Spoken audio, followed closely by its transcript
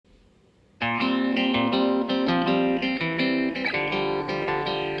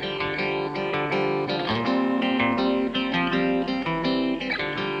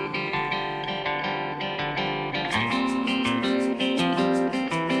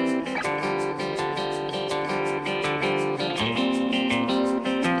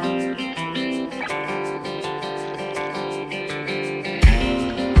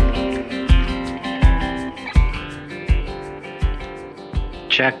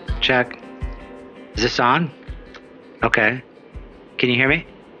Check, check. Is this on? Okay. Can you hear me?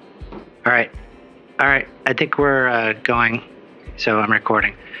 All right. All right. I think we're going. So I'm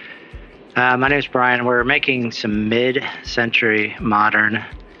recording. My name is Brian. We're making some mid-century modern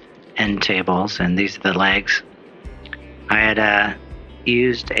end tables, and these are the legs. I had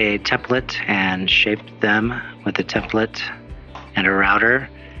used a template and shaped them with a template and a router.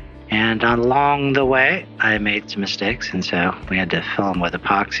 And along the way, I made some mistakes, and so we had to fill them with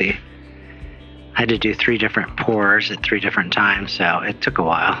epoxy. I had to do 3 different pours at 3 different times, so it took a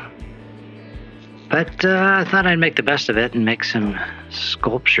while. But I thought I'd make the best of it and make some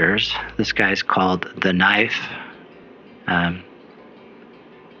sculptures. This guy's called The Knife.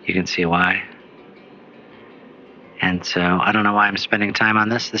 You can see why. And so I don't know why I'm spending time on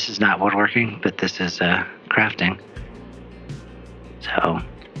this. This is not woodworking, but this is crafting. So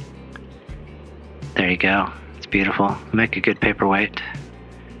there you go. It's beautiful. Make a good paperweight.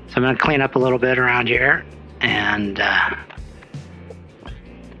 So I'm going to clean up a little bit around here, and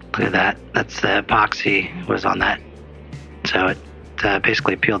look at that. That's the epoxy was on that. So it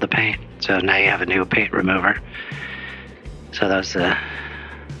basically peeled the paint. So now you have a new paint remover. So that was the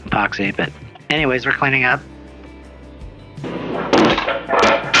epoxy. But anyways, we're cleaning up.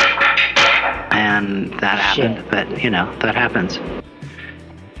 And that happened. But, you know, that happens.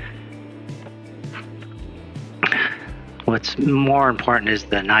 What's more important is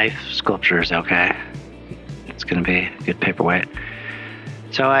the knife sculpture is okay. It's going to be a good paperweight.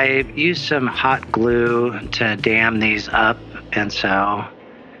 So I used some hot glue to dam these up, and so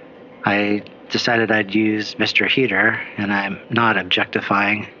I decided I'd use Mr. Heater, and I'm not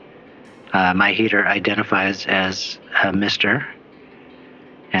objectifying. My heater identifies as a Mr.,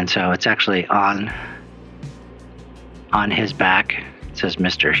 and so it's actually on his back. It says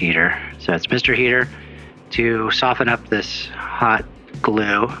Mr. Heater. So it's Mr. Heater to soften up this hot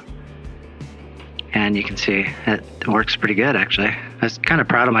glue. And you can see it works pretty good, actually. I was kind of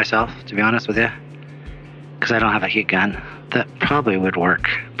proud of myself, to be honest with you, because I don't have a heat gun. That probably would work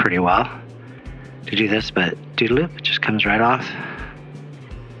pretty well to do this, but doodle-loop, it just comes right off.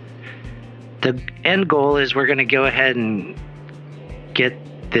 The end goal is we're going to go ahead and get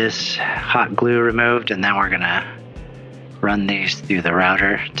this hot glue removed, and then we're going to run these through the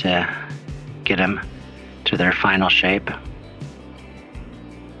router to get them to their final shape.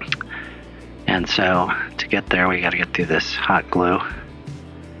 And so to get there, we got to get through this hot glue.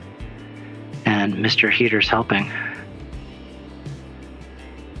 And Mr. Heater's helping.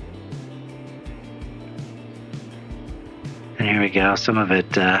 And here we go. Some of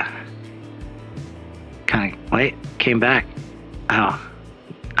it kind of, wait, came back. Oh,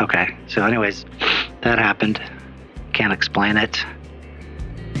 okay. So anyways, that happened. Can't explain it.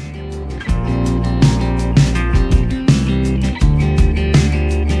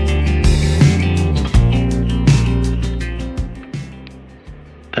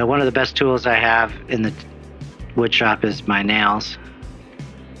 But one of the best tools I have in the wood shop is my nails.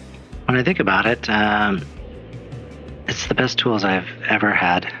 When I think about it, it's the best tools I've ever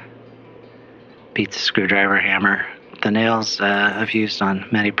had. Beats a screwdriver, hammer. The nails I've used on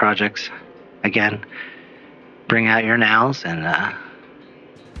many projects. Again, bring out your nails and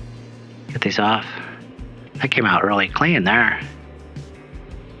get these off. That came out really clean there.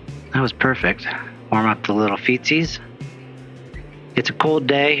 That was perfect. Warm up the little feetsies. It's a cold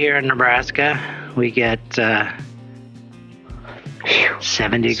day here in Nebraska. We get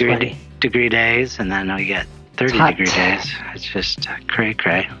 70-degree days, and then we get 30-degree days. It's just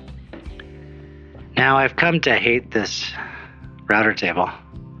cray-cray. Now, I've come to hate this router table,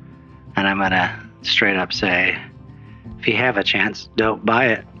 and I'm going to straight up say, if you have a chance, don't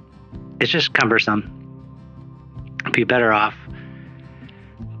buy it. It's just cumbersome. It'd be better off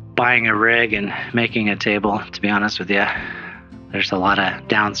buying a rig and making a table, to be honest with you. There's a lot of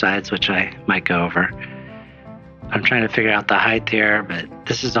downsides, which I might go over. I'm trying to figure out the height here, but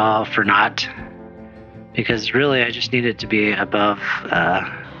this is all for naught. Because really, I just need it to be above,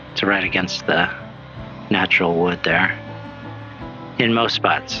 to right against the natural wood there. In most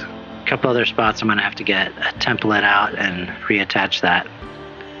spots. A couple other spots, I'm going to have to get a template out and reattach that.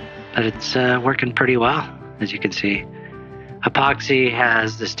 But it's working pretty well, as you can see. Epoxy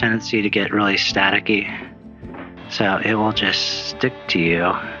has this tendency to get really staticky. So it will just stick to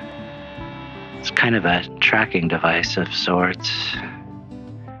you. It's kind of a tracking device of sorts.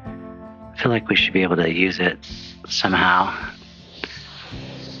 I feel like we should be able to use it somehow.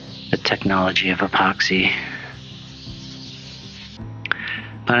 The technology of epoxy.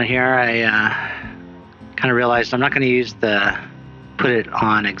 But here I kind of realized I'm not going to use put it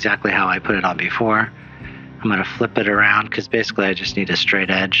on exactly how I put it on before. I'm going to flip it around because basically I just need a straight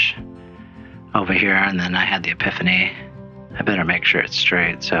edge over here, and then I had the epiphany. I better make sure it's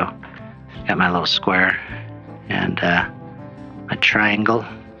straight. So got my little square and a triangle.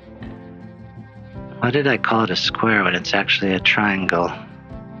 Why did I call it a square when it's actually a triangle?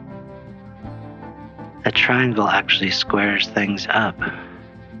 A triangle actually squares things up.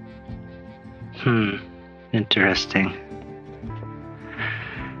 Interesting.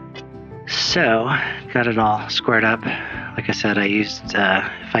 So, got it all squared up. Like I said, I used,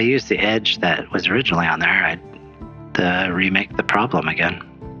 if I used the edge that was originally on there, I'd remake the problem again.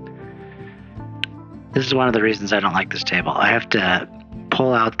 This is one of the reasons I don't like this table. I have to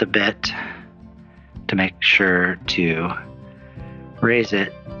pull out the bit to make sure to raise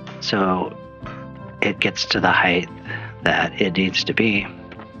it so it gets to the height that it needs to be.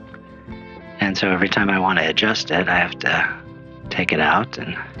 And so every time I want to adjust it, I have to take it out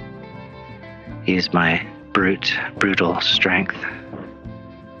and use my brutal strength,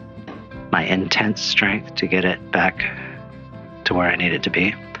 my intense strength to get it back to where I need it to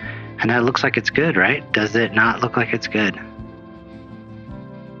be. And that looks like it's good, right? Does it not look like it's good?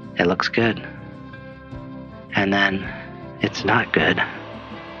 It looks good. And then it's not good.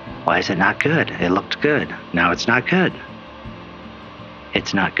 Why is it not good? It looked good. Now it's not good.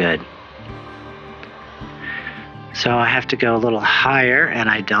 It's not good. So I have to go a little higher, and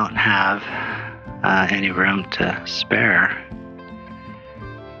I don't have any room to spare.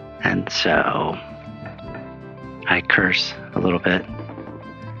 And so I curse a little bit.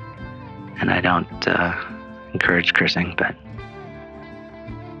 And I don't encourage cursing, but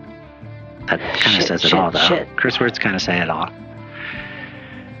that kind of says it all, though. Curse words kind of say it all.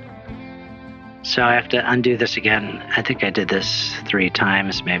 So I have to undo this again. I think I did this 3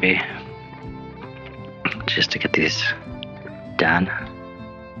 times, maybe, just to get these done.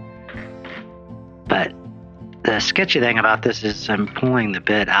 But the sketchy thing about this is I'm pulling the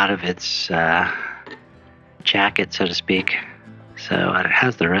bit out of its jacket, so to speak. So it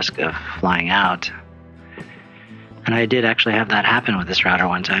has the risk of flying out. And I did actually have that happen with this router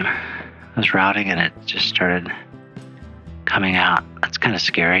one time. I was routing and it just started coming out. That's kind of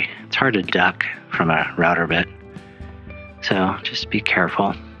scary. It's hard to duck from a router bit. So just be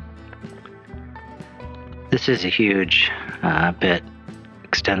careful. This is a huge bit.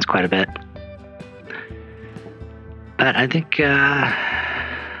 Extends quite a bit. But I think, there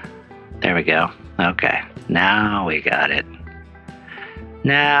we go. Okay, now we got it.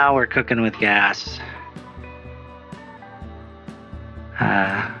 Now we're cooking with gas.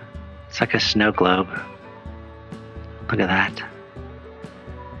 It's like a snow globe. Look at that.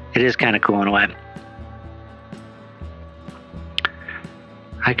 It is kind of cool in a way.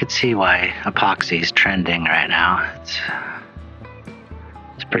 I could see why epoxy is trending right now. It's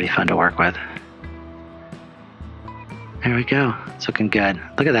pretty fun to work with. There we go. It's looking good.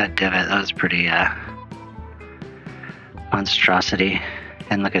 Look at that divot. That was pretty monstrosity.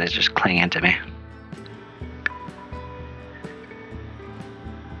 And look at it just clinging to me.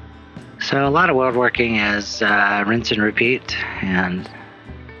 So a lot of woodworking is rinse and repeat, and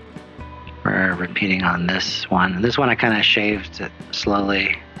we're repeating on this one. This one I kind of shaved it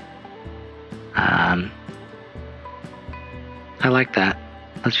slowly. I like that.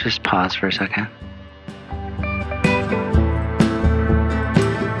 Let's just pause for a second.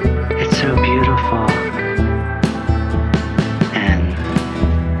 It's so beautiful and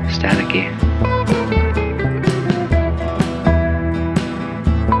staticky.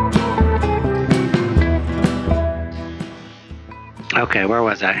 Okay, where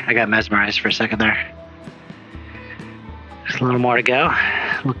was I? I got mesmerized for a second there. There's a little more to go.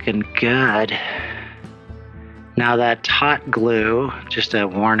 Looking good. Now that hot glue, just a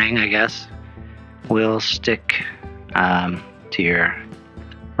warning, I guess, will stick to your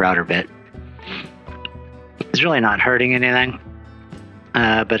router bit. It's really not hurting anything,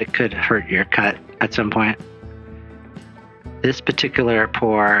 but it could hurt your cut at some point. This particular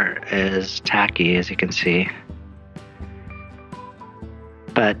pour is tacky, as you can see.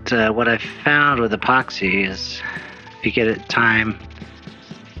 But what I've found with epoxy is if you get it time,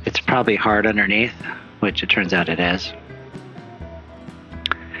 it's probably hard underneath, which it turns out it is.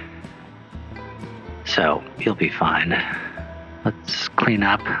 So you'll be fine. Let's clean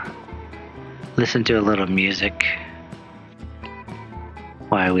up, listen to a little music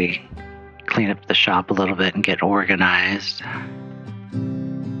while we clean up the shop a little bit and get organized.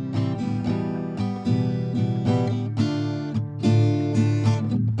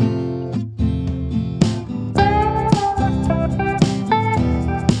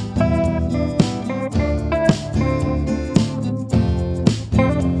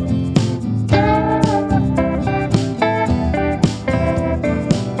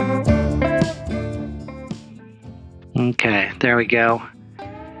 There we go.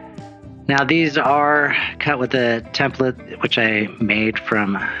 Now these are cut with a template which I made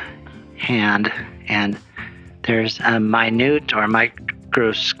from hand, and there's a minute or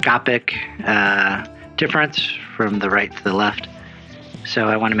microscopic difference from the right to the left. So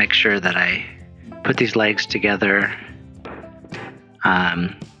I want to make sure that I put these legs together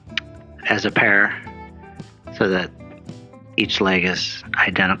as a pair so that each leg is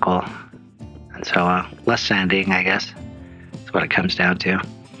identical. And so less sanding, I guess, is what it comes down to.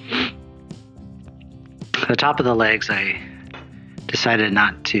 The top of the legs I decided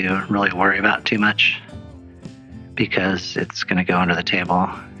not to really worry about too much because it's going to go under the table,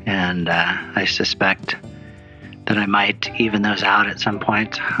 and I suspect that I might even those out at some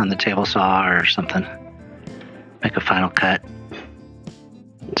point on the table saw or something, make a final cut.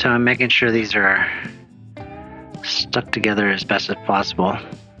 So I'm making sure these are stuck together as best as possible.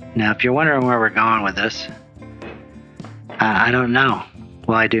 Now, if you're wondering where we're going with this, I don't know.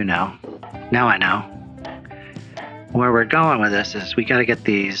 Well, I do know. Now I know. Where we're going with this is we got to get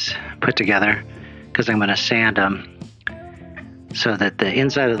these put together because I'm going to sand them so that the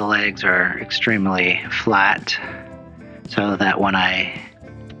inside of the legs are extremely flat, so that when I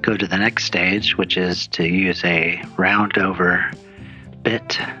go to the next stage, which is to use a round over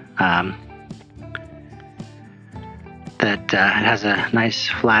bit that it has a nice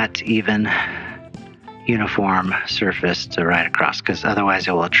flat, even, uniform surface to ride across, because otherwise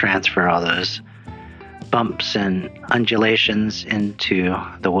it will transfer all those bumps and undulations into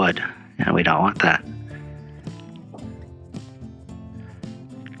the wood, and we don't want that.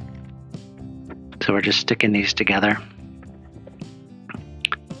 So we're just sticking these together,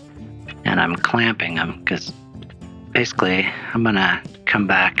 and I'm clamping them because basically I'm gonna come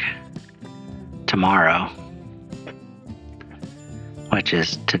back tomorrow, which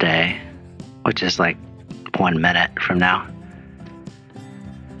is today, which is like 1 minute from now,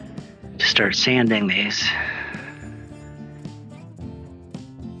 to start sanding these.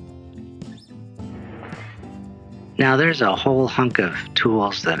 Now there's a whole hunk of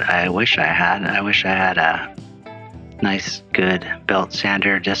tools that I wish I had. I wish I had a nice, good belt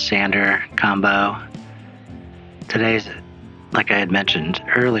sander, disc sander combo. Today's, like I had mentioned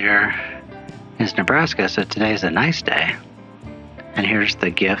earlier, is Nebraska, so today's a nice day. And here's the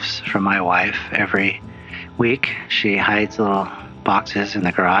gifts from my wife. Every week she hides little boxes in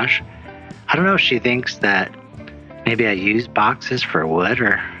the garage. I don't know if she thinks that maybe I use boxes for wood,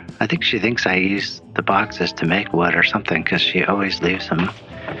 or I think she thinks I use the boxes to make wood or something, because she always leaves them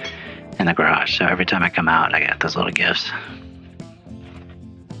in the garage. So every time I come out, I get those little gifts.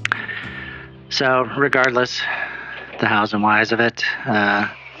 So regardless, the hows and whys of it,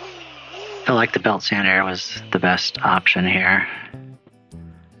 I felt like the belt sander was the best option here.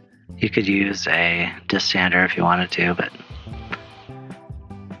 You could use a disc sander if you wanted to, but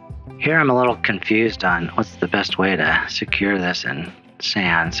here I'm a little confused on what's the best way to secure this in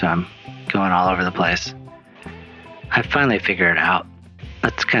sand, so I'm going all over the place. I finally figured it out.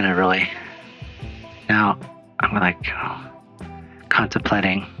 That's kind of really, now I'm like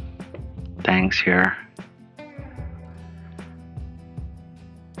contemplating things here.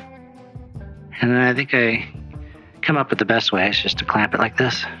 And then I think I come up with the best way is just to clamp it like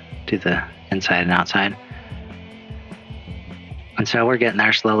this, do the inside and outside. And so we're getting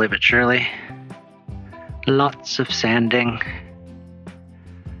there slowly but surely. Lots of sanding.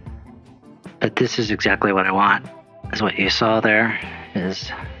 But this is exactly what I want, is what you saw there,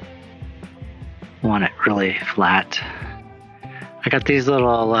 is I want it really flat. I got these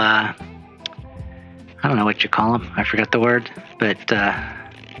little, I don't know what you call them, I forgot the word, but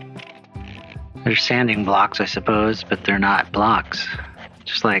they're sanding blocks, I suppose, but they're not blocks.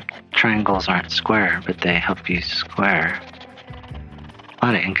 Just like triangles aren't square, but they help you square. A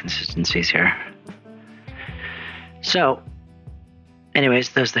lot of inconsistencies here. So, anyways,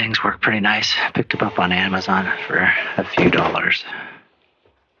 those things work pretty nice. Picked them up on Amazon for a few dollars.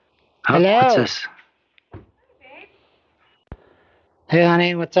 Oh, hello. What's this? Hey,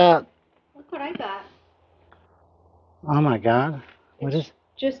 honey, what's up? Look what I got. Oh my God. What is?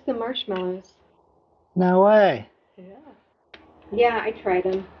 Just the marshmallows. No way. Yeah. Yeah, I tried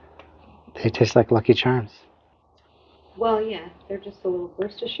them. They taste like Lucky Charms. Well, yeah, they're just a little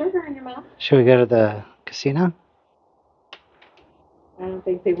burst of sugar in your mouth. Should we go to the casino? I don't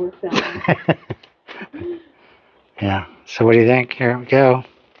think they work that way. Yeah. So what do you think? Here we go.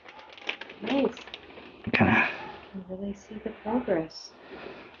 Nice. Kinda. You really see the progress.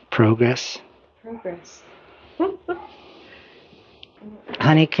 Progress. Progress.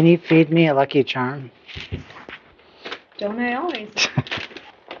 Honey, can you feed me a Lucky Charm? Don't I always?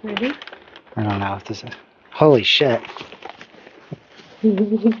 Maybe? I don't know if this is. Holy shit.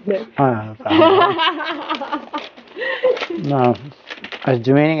 No, as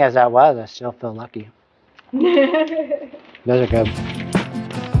demeaning as that was, I still feel lucky. Those are good.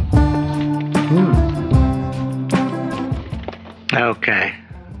 Okay.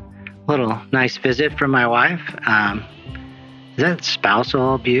 Little nice visit from my wife. Is that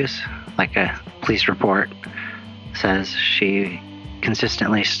spousal abuse? Like a police report says she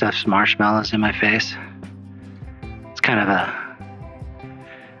consistently stuffs marshmallows in my face. It's kind of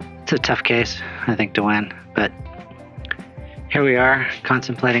it's a tough case, I think, to win. But here we are,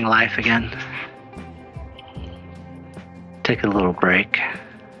 contemplating life again. Take a little break.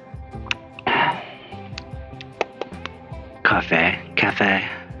 Cafe.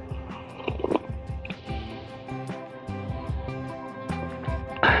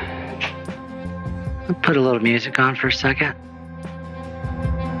 I'll put a little music on for a second.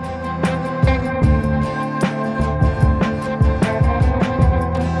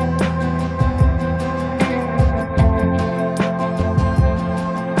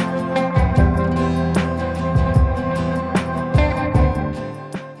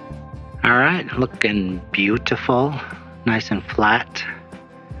 All right, looking beautiful. Nice and flat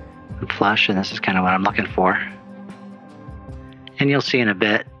and flush, and this is kind of what I'm looking for. And you'll see in a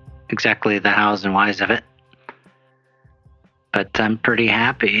bit exactly the hows and whys of it. But I'm pretty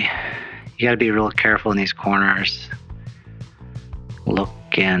happy. You gotta be real careful in these corners. Look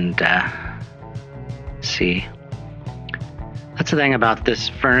and see. That's the thing about this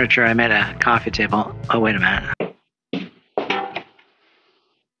furniture. I made a coffee table. Oh, wait a minute.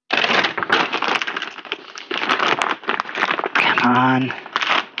 On.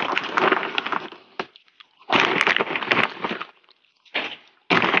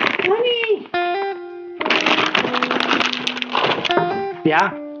 Honey.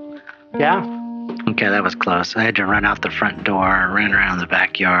 Yeah? Okay, that was close. I had to run out the front door, ran around the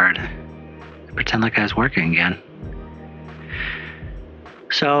backyard, pretend like I was working again.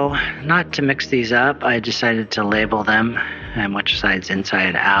 So, not to mix these up, I decided to label them and which side's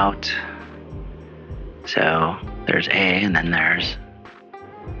inside out. So, there's A and then there's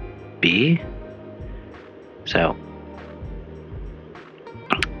B. So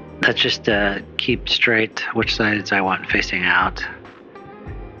that's just to keep straight which sides I want facing out,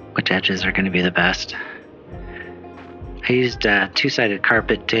 which edges are going to be the best. I used two-sided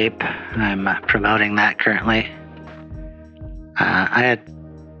carpet tape. I'm promoting that currently.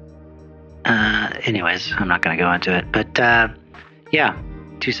 Anyways, I'm not going to go into it. But yeah,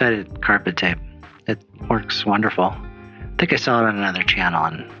 two-sided carpet tape. It works wonderful. I think I saw it on another channel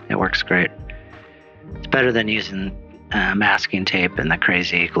and it works great. It's better than using masking tape and the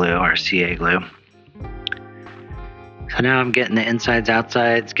crazy glue or CA glue. So now I'm getting the insides,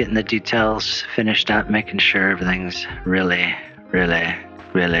 outsides, getting the details finished up, making sure everything's really, really,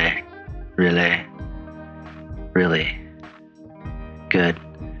 really, really, really good.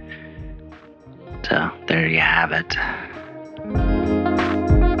 So there you have it.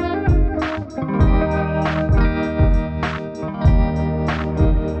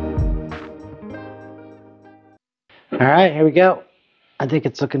 All right, here we go. I think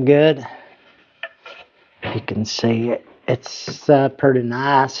it's looking good. You can see it's pretty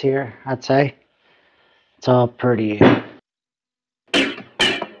nice here, I'd say. It's all pretty.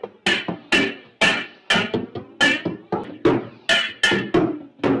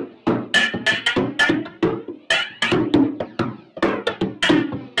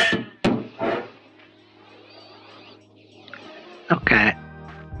 Okay.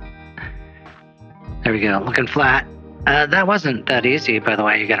 There we go, looking flat. That wasn't that easy, by the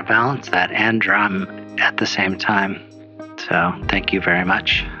way. You got to balance that and drum at the same time. So thank you very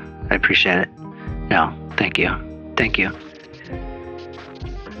much. I appreciate it. No, thank you. Thank you.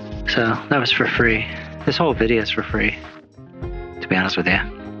 So that was for free. This whole video is for free, to be honest with you.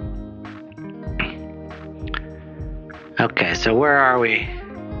 Okay, so where are we?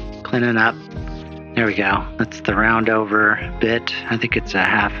 Cleaning up. There we go. That's the round over bit. I think it's a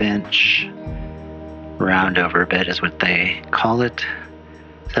 1/2 inch. Round over bit is what they call it.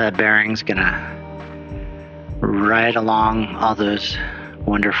 So that bearing's gonna ride along all those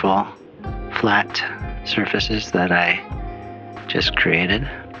wonderful flat surfaces that I just created.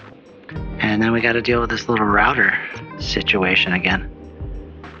 And then we got to deal with this little router situation again.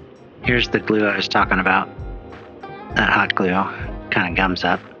 Here's the glue I was talking about. That hot glue kind of gums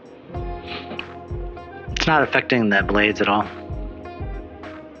up. It's not affecting the blades at all.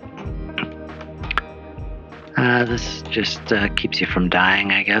 This just keeps you from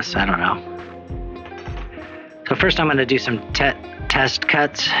dying, I guess. I don't know. So first I'm going to do some test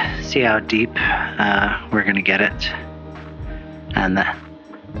cuts, see how deep we're going to get it. And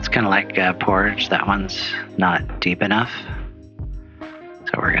it's kind of like porridge. That one's not deep enough.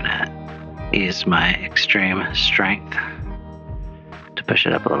 So we're gonna use my extreme strength to push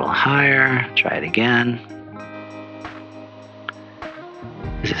it up a little higher. Try it again.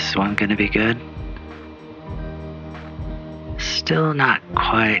 Is this one gonna be good? Still not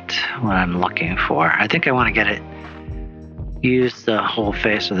quite what I'm looking for. I think I want to get it, use the whole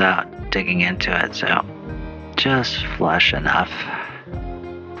face without digging into it. So just flush enough.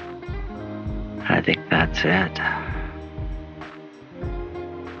 I think that's it.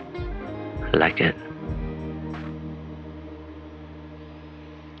 I like it.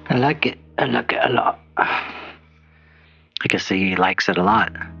 I like it. I like it a lot. I guess he likes it a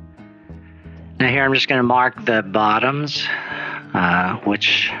lot. Now here I'm just going to mark the bottoms,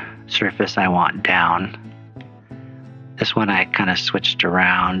 which surface I want down. This one I kind of switched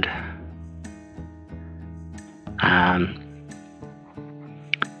around.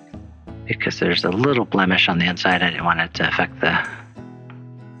 Because there's a little blemish on the inside. I didn't want it to affect the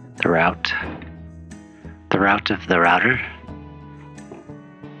route. The route of the router.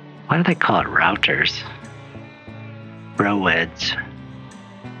 Why do they call it routers? Rowids.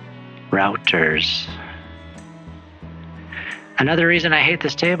 Routers. Another reason I hate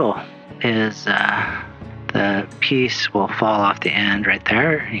this table is the piece will fall off the end right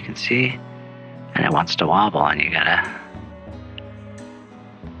there, you can see, and it wants to wobble, and you gotta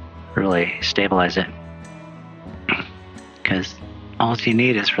really stabilize it, because all you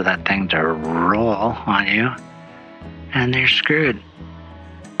need is for that thing to roll on you and you're screwed.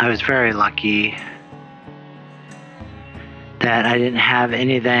 I was very lucky that I didn't have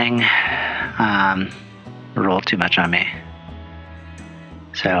anything roll too much on me.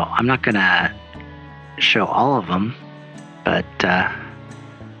 So I'm not gonna show all of them, but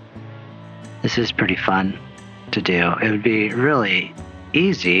this is pretty fun to do. It would be really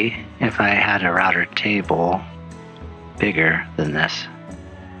easy if I had a router table bigger than this.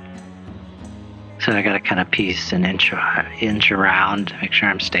 So I gotta kind of piece an inch around, make sure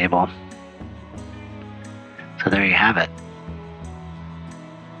I'm stable. So there you have it.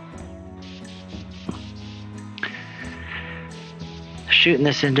 Shooting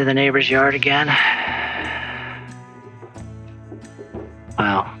this into the neighbor's yard again.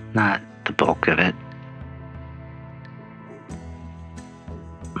 Well, not the bulk of it.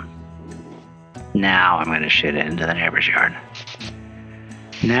 Now I'm going to shoot it into the neighbor's yard.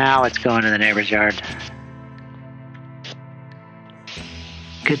 Now it's going to the neighbor's yard.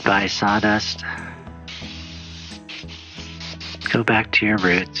 Goodbye, sawdust. Go back to your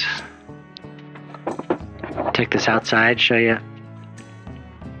roots. Take this outside, show you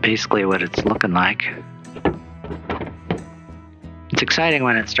basically what it's looking like. It's exciting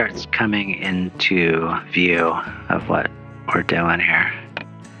when it starts coming into view of what we're doing here.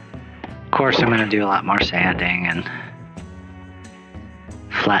 Of course, I'm going to do a lot more sanding and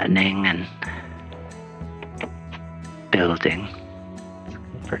flattening and building.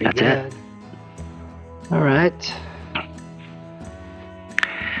 Pretty That's good. it. All right.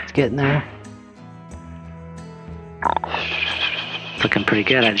 It's getting there. Looking pretty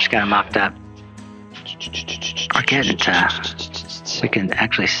good. I just got it mocked up. We're getting to, we can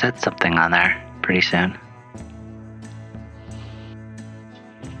actually set something on there pretty soon.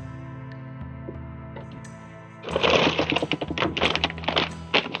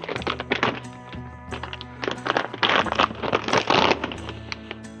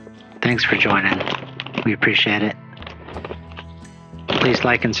 Thanks for joining. We appreciate it. Please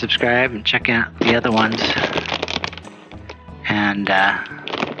like and subscribe and check out the other ones. And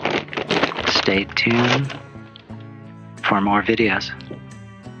stay tuned for more videos.